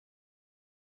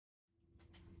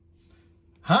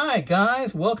Hi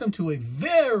guys, welcome to a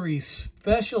very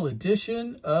special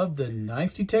edition of the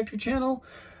Knife Detector channel.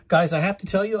 Guys, I have to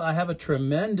tell you, I have a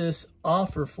tremendous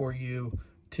offer for you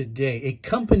today. A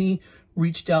company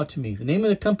reached out to me. The name of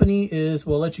the company is,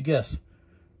 well, I'll let you guess.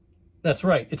 That's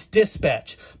right, it's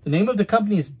Dispatch. The name of the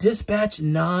company is Dispatch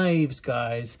Knives,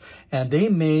 guys. And they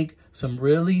make some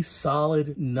really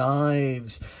solid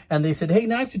knives. And they said, hey,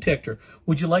 Knife Detector,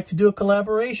 would you like to do a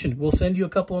collaboration? We'll send you a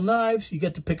couple of knives. You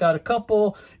get to pick out a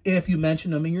couple if you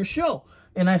mention them in your show.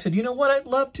 And I said, you know what? I'd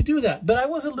love to do that. But I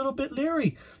was a little bit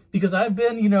leery because I've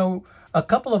been, a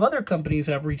couple of other companies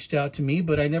have reached out to me,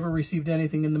 but I never received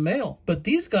anything in the mail. But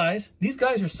these guys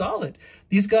are solid.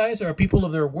 These guys are people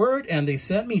of their word, and they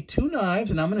sent me 2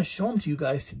 knives, and I'm going to show them to you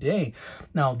guys today.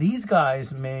 Now, these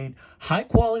guys made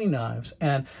high-quality knives,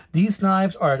 and these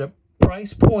knives are at a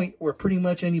price point where pretty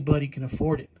much anybody can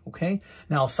afford it, okay?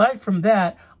 Now, aside from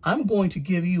that, I'm going to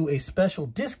give you a special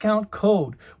discount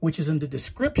code, which is in the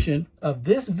description of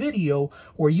this video,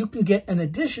 where you can get an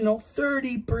additional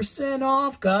 30%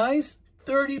 off, guys.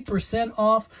 30%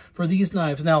 off for these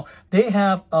knives. Now, they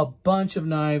have a bunch of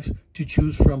knives to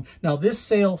choose from. Now, this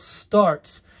sale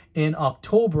starts in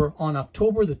October, on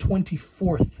October the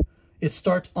 24th. It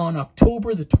starts on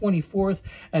October the 24th,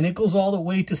 and it goes all the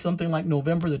way to something like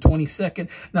November the 22nd.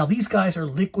 Now, these guys are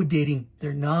liquidating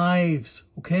their knives,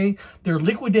 okay? They're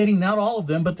liquidating, not all of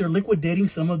them, but they're liquidating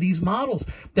some of these models.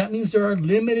 That means there are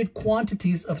limited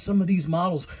quantities of some of these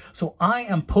models. So I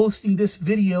am posting this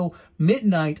video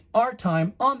midnight, our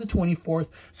time, on the 24th,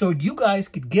 so you guys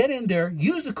could get in there,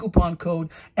 use the coupon code,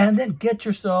 and then get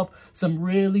yourself some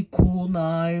really cool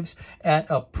knives at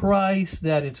a price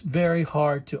that it's very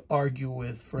hard to argue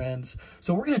with, friends.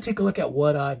 So we're going to take a look at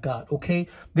what I got, okay?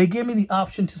 They gave me the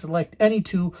option to select any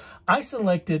 2. I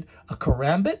selected a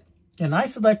Karambit, and I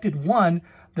selected one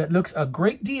that looks a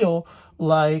great deal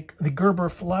like the Gerber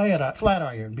flat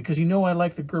iron, because you know I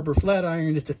like the Gerber flat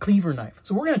iron. It's a cleaver knife.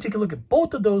 So we're going to take a look at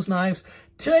both of those knives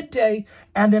today,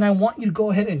 and then I want you to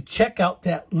go ahead and check out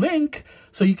that link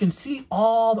so you can see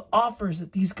all the offers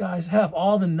that these guys have,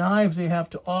 all the knives they have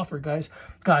to offer, guys.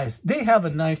 Guys, they have a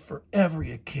knife for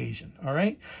every occasion, all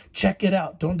right? Check it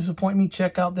out. Don't disappoint me.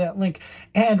 Check out that link.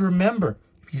 And remember,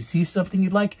 if you see something you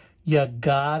like, you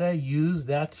gotta use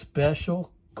that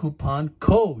special coupon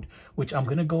code, which I'm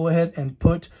going to go ahead and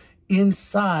put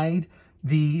inside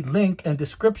the link and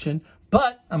description,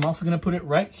 but I'm also going to put it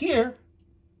right here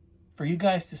for you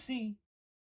guys to see.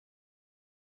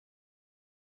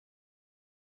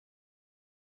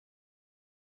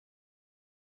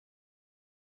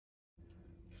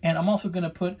 And I'm also going to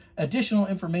put additional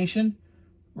information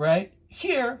right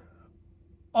here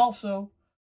also.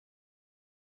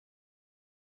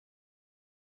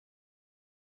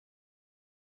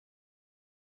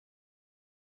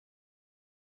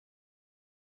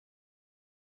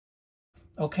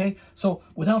 Okay, so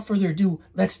without further ado,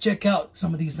 let's check out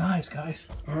some of these knives, guys.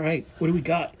 All right, what do we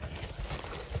got?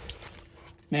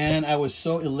 Man, I was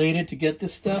so elated to get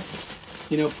this stuff.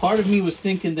 You know, part of me was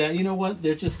thinking that, you know what,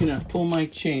 they're just going to pull my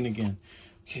chain again.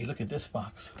 Okay, look at this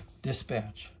box.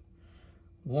 Dispatch.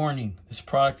 Warning, this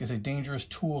product is a dangerous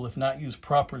tool if not used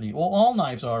properly. Well, all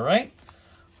knives are, right?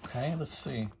 Okay, let's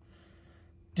see.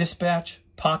 Dispatch,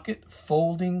 pocket,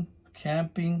 folding,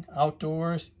 camping,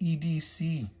 outdoors,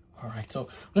 EDC. All right, so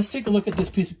let's take a look at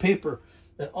this piece of paper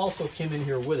that also came in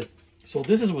here with it. So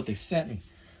this is what they sent me,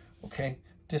 okay?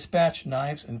 Dispatch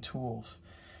Knives and Tools.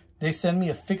 They send me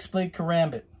a fixed blade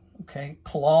Karambit, okay?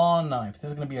 Claw knife. This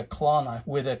is going to be a claw knife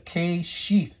with a K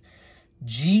sheath,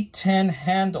 G10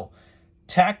 handle,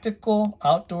 tactical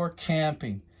outdoor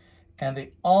camping. And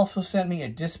they also sent me a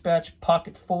Dispatch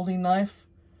pocket folding knife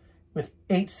with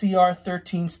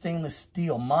 8CR13 stainless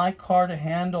steel, micarta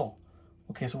handle.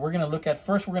 Okay, so we're going to look at,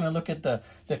 first we're going to look at the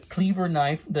Cleaver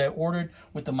knife that I ordered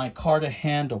with the micarta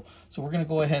handle. So we're going to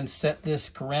go ahead and set this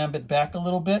Karambit back a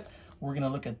little bit. We're going to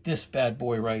look at this bad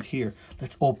boy right here.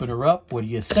 Let's open her up. What do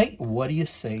you say? What do you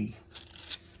say?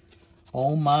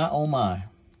 Oh my, oh my.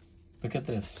 Look at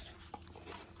this.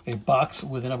 A box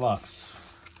within a box.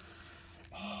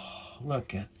 Oh,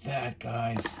 look at that,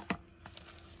 guys.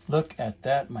 Look at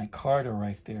that micarta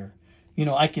right there. You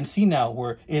know, I can see now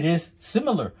where it is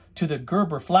similar to the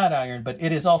Gerber flat iron, but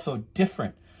it is also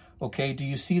different. Okay, do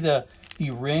you see the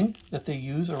ring that they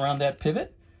use around that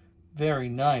pivot? Very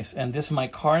nice. And this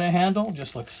micarta handle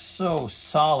just looks so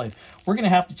solid. We're going to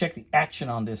have to check the action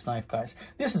on this knife, guys.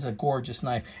 This is a gorgeous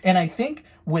knife. And I think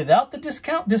without the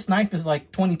discount, this knife is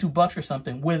like 22 bucks or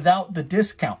something without the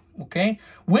discount, okay?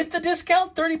 With the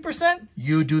discount, 30%,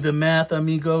 you do the math,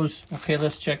 amigos. Okay,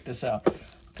 let's check this out.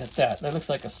 Look at that. That looks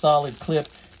like a solid clip.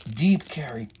 deep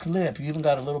carry clip. You even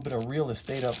got a little bit of real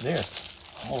estate up there.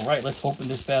 All right, let's open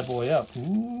this bad boy up.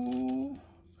 Ooh.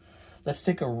 Let's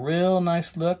take a real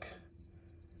nice look.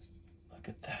 Look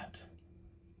at that.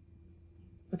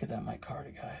 Look at that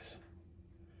micarta, guys.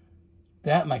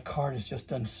 That micarta is just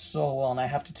done so well. And I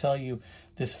have to tell you,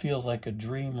 this feels like a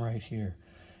dream right here.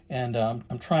 And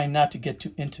I'm trying not to get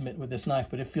too intimate with this knife,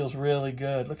 but it feels really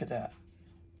good. Look at that.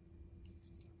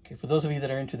 Okay, for those of you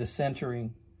that are into the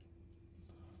centering,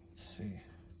 let's see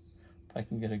if I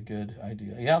can get a good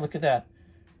idea. Yeah, look at that.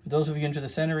 For those of you into the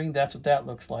centering, that's what that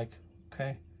looks like,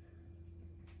 okay?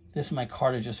 This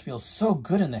micarta just feels so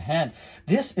good in the hand.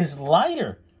 This is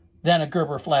lighter than a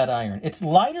Gerber flat iron. It's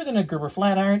lighter than a Gerber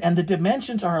flat iron, and the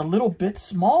dimensions are a little bit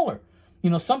smaller. You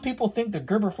know, some people think the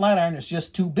Gerber flat iron is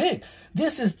just too big.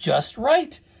 This is just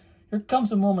right. Here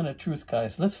comes the moment of truth,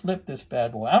 guys. Let's flip this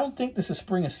bad boy. I don't think this is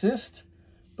spring assist,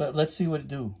 but let's see what it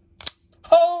do.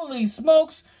 Holy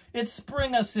smokes, it's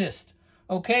spring assist,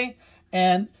 okay?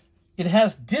 And it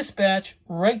has dispatch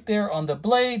right there on the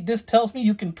blade. This tells me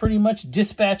you can pretty much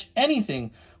dispatch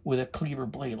anything with a cleaver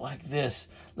blade like this.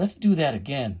 Let's do that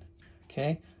again,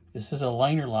 okay? This is a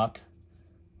liner lock.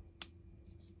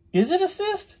 Is it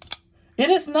assist? It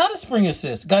is not a spring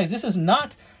assist. Guys, this is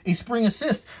not a spring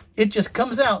assist. It just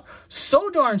comes out so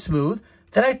darn smooth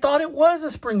that I thought it was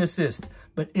a spring assist.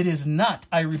 But it is not.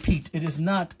 I repeat, it is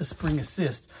not a spring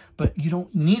assist. But you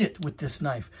don't need it with this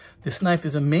knife. This knife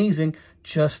is amazing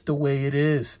just the way it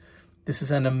is. This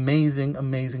is an amazing,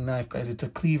 amazing knife, guys. It's a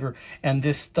cleaver. And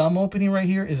this thumb opening right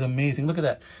here is amazing. Look at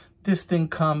that. This thing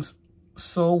comes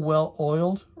so well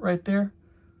oiled right there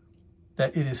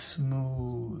that it is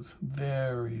smooth,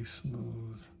 very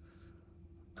smooth.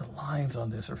 The lines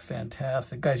on this are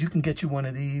fantastic. Guys, you can get you one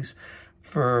of these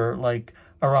for like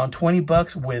around 20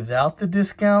 bucks without the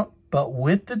discount, but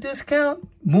with the discount,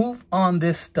 move on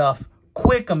this stuff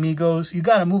quick, amigos. You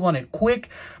got to move on it quick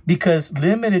because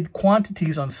limited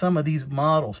quantities on some of these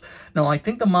models. Now, I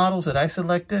think the models that I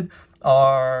selected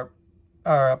are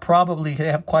probably, they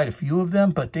have quite a few of them,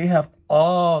 but they have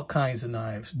all kinds of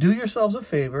knives. Do yourselves a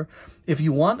favor. If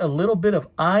you want a little bit of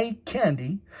eye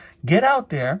candy, get out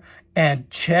there and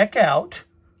check out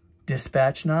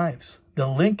Dispatch Knives. The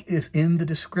link is in the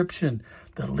description.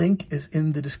 The link is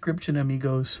in the description,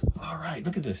 amigos. All right,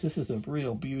 look at this. This is a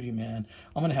real beauty, man.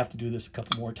 I'm going to have to do this a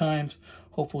couple more times.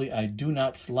 Hopefully, I do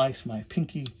not slice my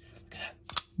pinky. Look at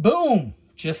that. Boom!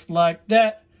 Just like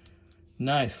that.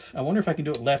 Nice. I wonder if I can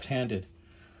do it left-handed.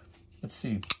 Let's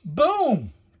see.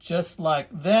 Boom! Just like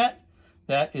that.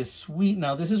 That is sweet.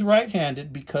 Now, this is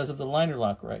right-handed because of the liner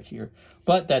lock right here.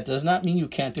 But that does not mean you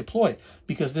can't deploy it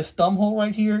because this thumb hole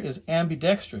right here is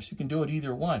ambidextrous. You can do it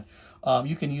either one.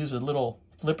 You can use a little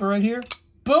flipper right here.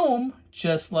 Boom!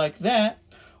 Just like that.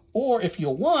 Or if you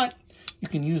want, you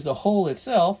can use the hole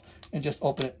itself and just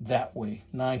open it that way.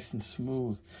 Nice and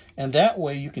smooth. And that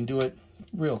way you can do it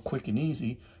real quick and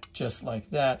easy. Just like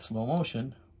that. Slow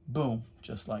motion. Boom.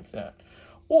 Just like that.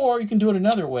 Or you can do it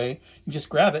another way. You just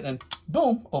grab it and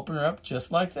boom, open her up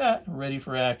just like that, ready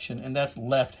for action. And that's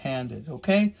left-handed,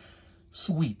 okay?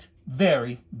 Sweet.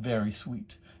 Very, very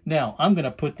sweet. Now, I'm going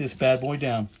to put this bad boy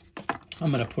down.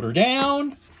 I'm going to put her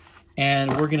down,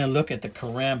 and we're going to look at the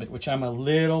Karambit, which I'm a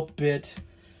little bit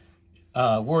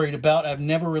worried about. I've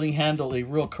never really handled a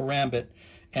real Karambit,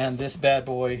 and this bad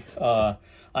boy, I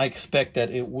expect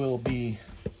that it will be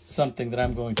something that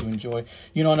I'm going to enjoy.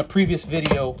 You know, in a previous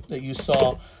video that you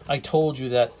saw, I told you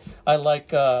that I like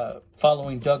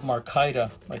following Doug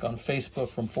Markita, like on Facebook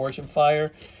from Forge and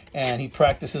Fire, and he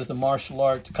practices the martial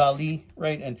arts Kali,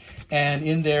 right? And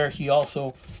in there, he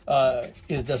also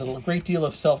does a great deal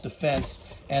of self-defense,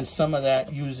 and some of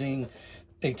that using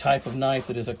a type of knife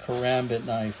that is a Karambit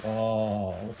knife.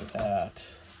 Oh, look at that.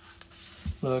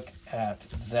 Look at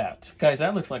that. Guys,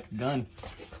 that looks like a gun.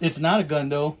 It's not a gun,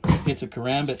 though. It's a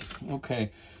Karambit.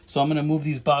 Okay. So I'm going to move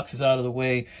these boxes out of the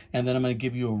way, and then I'm going to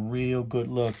give you a real good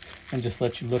look and just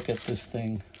let you look at this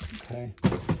thing. Okay.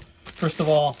 First of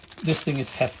all, this thing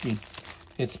is hefty.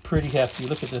 It's pretty hefty.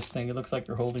 Look at this thing. It looks like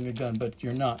you're holding a gun, but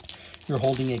you're not. You're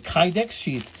holding a Kydex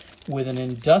sheath with an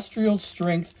industrial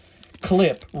strength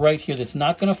clip right here that's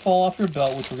not going to fall off your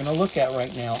belt, which we're going to look at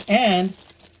right now. And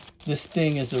this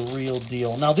thing is a real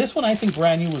deal. Now, this one I think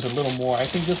brand new was a little more. I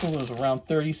think this one was around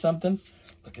 30-something.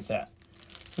 Look at that.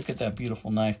 Look at that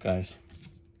beautiful knife, guys.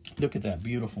 Look at that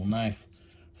beautiful knife.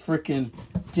 Frickin'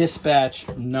 Dispatch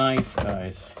knife,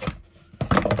 guys.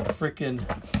 Frickin'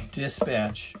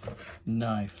 Dispatch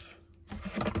knife.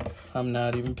 I'm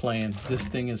not even playing. This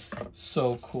thing is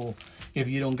so cool. If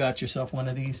you don't got yourself one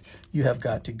of these, you have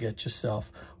got to get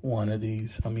yourself one of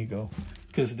these, amigo.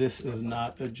 Because this is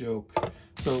not a joke.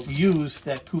 So use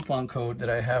that coupon code that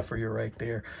I have for you right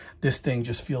there. This thing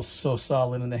just feels so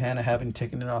solid in the hand. I haven't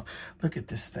taken it off. Look at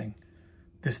this thing.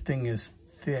 This thing is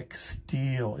thick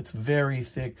steel. It's very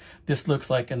thick. This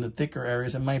looks like in the thicker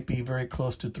areas, it might be very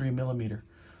close to 3mm.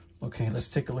 Okay, let's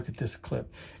take a look at this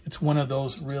clip. It's one of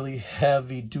those really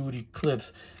heavy duty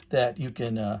clips that you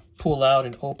can pull out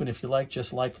and open if you like,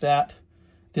 just like that.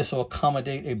 This will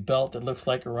accommodate a belt that looks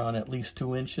like around at least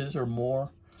 2 inches or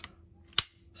more.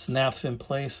 Snaps in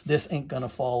place. This ain't gonna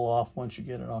fall off once you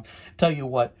get it on. Tell you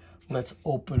what, let's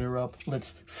open her up.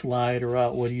 Let's slide her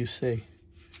out. What do you say?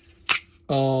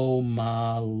 Oh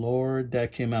my Lord,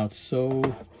 that came out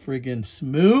so friggin'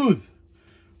 smooth.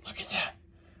 Look at that.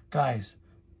 Guys,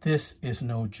 this is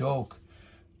no joke.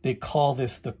 They call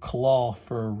this the claw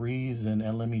for a reason.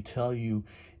 And let me tell you,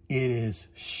 it is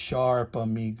sharp,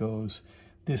 amigos.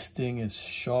 This thing is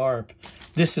sharp.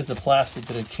 This is the plastic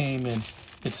that it came in.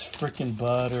 It's freaking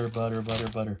butter, butter, butter,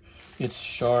 butter. It's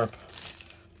sharp.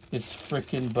 It's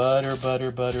freaking butter,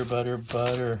 butter, butter, butter,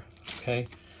 butter. Okay?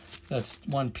 That's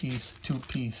 1 piece, 2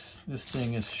 piece. This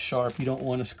thing is sharp. You don't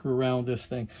want to screw around with this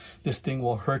thing. This thing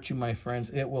will hurt you, my friends.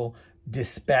 It will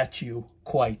dispatch you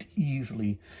quite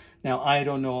easily. Now, I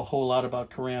don't know a whole lot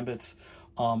about karambits,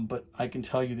 but I can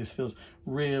tell you this feels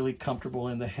really comfortable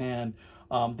in the hand.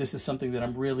 This is something that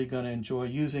I'm really going to enjoy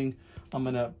using. I'm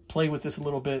going to play with this a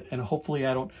little bit, and hopefully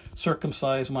I don't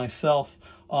circumcise myself.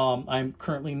 I'm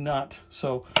currently not,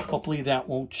 so hopefully that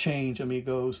won't change,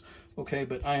 amigos. Okay,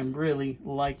 but I am really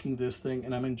liking this thing,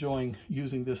 and I'm enjoying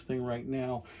using this thing right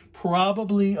now.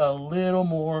 Probably a little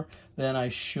more than I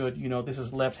should. You know, this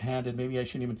is left-handed. Maybe I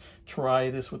shouldn't even try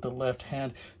this with the left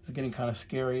hand. It's getting kind of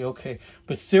scary. Okay,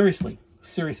 but seriously,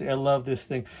 I love this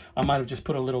thing. I might have just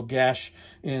put a little gash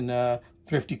in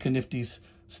Thrifty Knifty's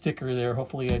sticker there.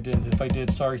 Hopefully I didn't. If I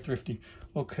did, sorry, Thrifty.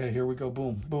 Okay, here we go.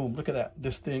 Boom, boom. Look at that.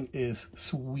 This thing is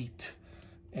sweet.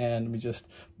 And let me just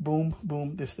boom,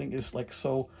 boom. This thing is like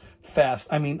so fast.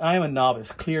 I mean, I am a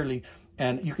novice, clearly.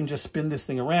 And you can just spin this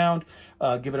thing around,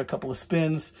 give it a couple of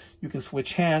spins. You can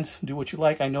switch hands, do what you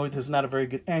like. I know this is not a very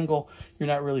good angle. You're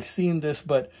not really seeing this,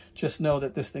 but just know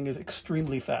that this thing is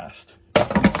extremely fast.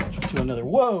 To another,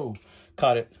 whoa,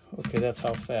 caught it. Okay, that's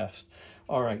how fast.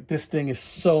 All right, this thing is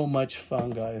so much fun,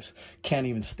 guys. Can't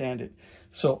even stand it.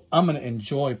 So I'm going to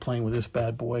enjoy playing with this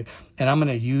bad boy, and I'm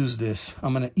going to use this.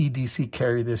 I'm going to EDC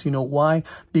carry this. You know why?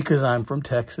 Because I'm from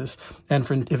Texas. And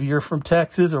if you're from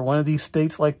Texas or one of these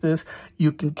states like this,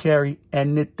 you can carry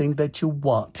anything that you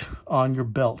want on your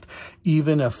belt,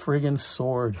 even a friggin'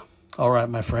 sword. All right,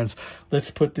 my friends, let's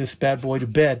put this bad boy to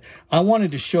bed. I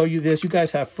wanted to show you this. You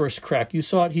guys have first crack. You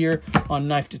saw it here on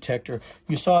Knife Detector.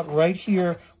 You saw it right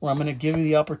here where I'm going to give you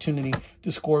the opportunity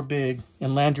to score big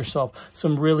and land yourself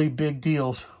some really big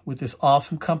deals with this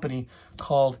awesome company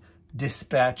called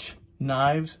Dispatch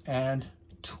Knives and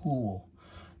Tool.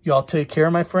 Y'all take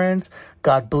care, my friends.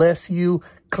 God bless you.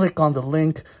 Click on the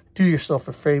link. Do yourself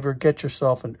a favor. Get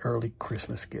yourself an early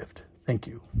Christmas gift. Thank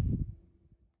you.